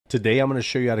Today I'm going to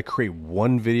show you how to create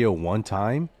one video one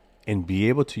time and be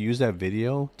able to use that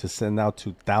video to send out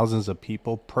to thousands of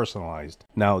people personalized.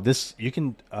 Now this you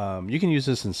can use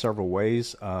this in several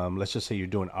ways. Let's just say you're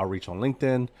doing outreach on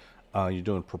LinkedIn, you're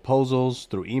doing proposals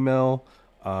through email,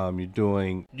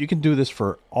 you can do this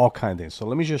for all kinds of things. So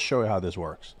let me just show you how this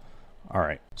works. All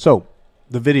right, so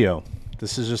the video,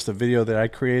 this is just a video that I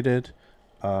created.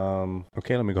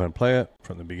 Okay, let me go ahead and play it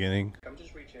from the beginning. I'm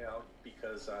just reaching out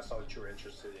because I saw that you were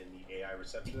interested in the AI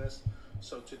receptionist.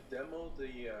 So to demo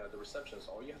the receptionist,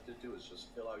 all you have to do is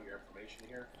just fill out your information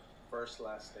here. First,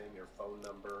 last name, your phone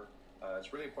number.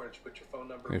 It's really important to put your phone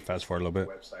number. Let me fast forward a little bit.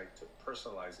 Website to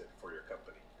personalize it for your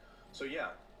company. So yeah,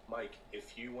 Mike,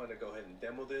 if you want to go ahead and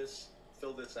demo this,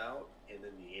 fill this out, and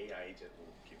then the AI agent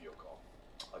will give you a call.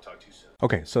 I'll talk to you soon.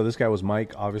 Okay, so this guy was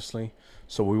Mike, obviously.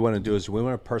 So what we want to do is we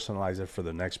want to personalize it for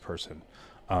the next person.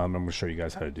 I'm going to show you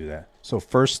guys how to do that. So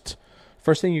first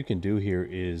thing you can do here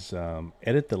is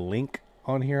edit the link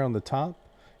on here on the top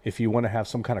if you want to have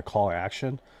some kind of call to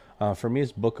action. For me,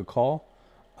 it's book a call.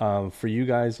 For you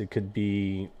guys, it could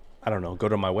be, I don't know, go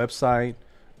to my website.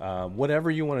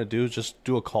 Whatever you want to do, just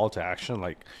do a call to action.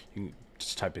 Like you can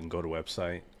just type in go to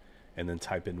website and then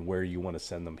type in where you want to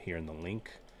send them here in the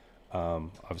link.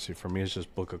 Obviously for me, it's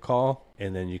just book a call.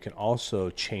 And then you can also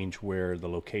change where the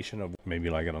location of, maybe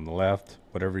you like it on the left,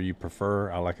 whatever you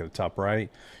prefer. I like it at the top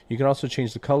right. You can also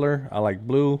change the color. I like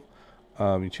blue.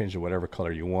 You change it whatever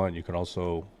color you want. You can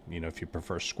also, if you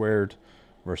prefer squared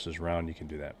versus round, you can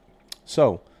do that.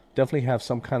 So definitely have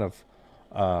some kind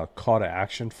of call to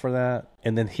action for that.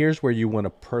 And then here's where you want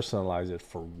to personalize it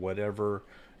for whatever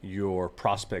your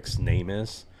prospect's name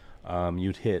is.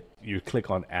 You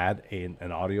click on add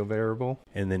an audio variable,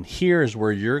 and then here's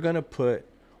where you're going to put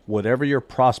whatever your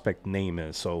prospect name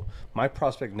is. So my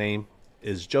prospect name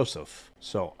is Joseph.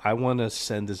 So I want to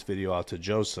send this video out to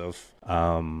Joseph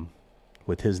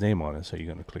with his name on it. So you're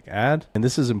going to click add, and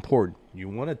this is important. You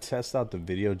want to test out the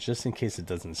video just in case it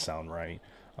doesn't sound right.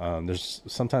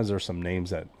 Sometimes there's some names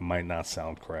that might not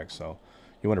sound correct. So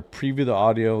you want to preview the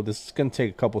audio. This is going to take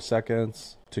a couple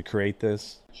seconds to create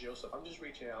this. Joseph, I'm just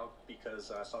reaching out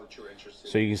because I saw that you were interested.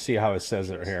 So you can see how it says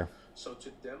it here. So to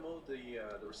demo the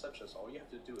receptionist, all you have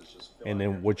to do is just fill and out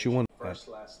then your what you want. First,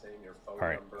 last name, your phone all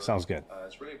right, number. sounds good.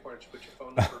 It's really important to put your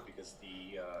phone number because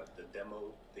the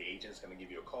demo, the agent's going to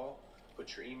give you a call.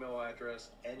 Put your email address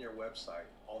and your website.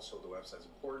 Also, the website is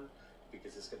important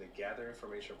because it's going to gather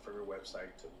information from your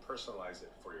website to personalize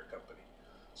it for your company.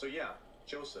 So yeah,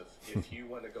 Joseph, if you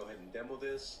want to go ahead and demo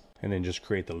this, and then just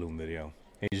create the Loom video.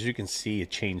 As you can see, it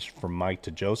changed from Mike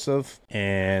to Joseph,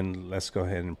 and let's go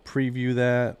ahead and preview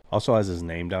that. Also has his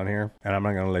name down here, and I'm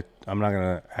not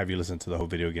gonna have you listen to the whole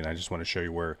video again. I just want to show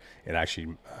you where it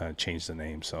actually changed the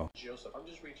name. So Joseph, I'm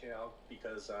just reaching out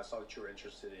because I saw that you were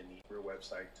interested in your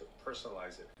website to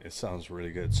personalize it. It sounds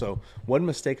really good. So one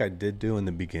mistake I did do in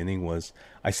the beginning was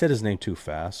I said his name too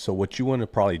fast. So what you want to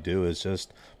probably do is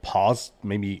just pause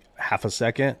maybe half a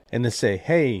second and then say,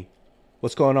 hey,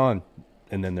 what's going on?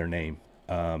 And then their name.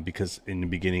 Because in the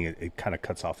beginning it kind of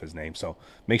cuts off his name. So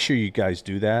make sure you guys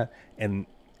do that, and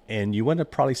you want to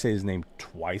probably say his name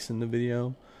twice in the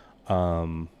video,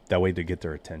 that way to get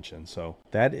their attention. So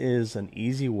that is an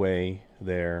easy way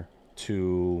there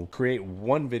to create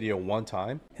one video one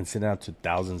time and send it out to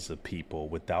thousands of people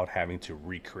without having to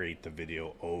recreate the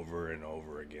video over and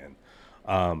over again.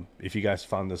 If you guys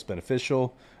found this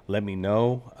beneficial, let me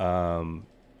know.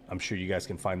 I'm sure you guys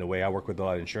can find a way. I work with a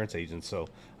lot of insurance agents, so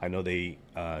I know they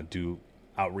do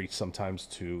outreach sometimes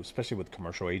to, especially with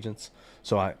commercial agents.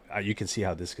 So you can see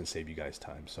how this can save you guys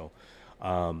time. So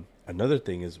another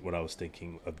thing is what I was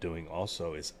thinking of doing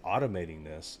also is automating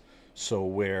this. So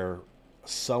where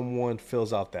someone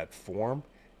fills out that form,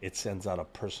 it sends out a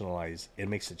personalized, it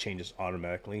makes the changes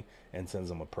automatically and sends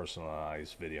them a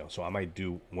personalized video. So I might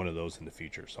do one of those in the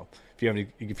future. So if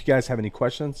you guys have any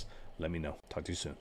questions, let me know. Talk to you soon.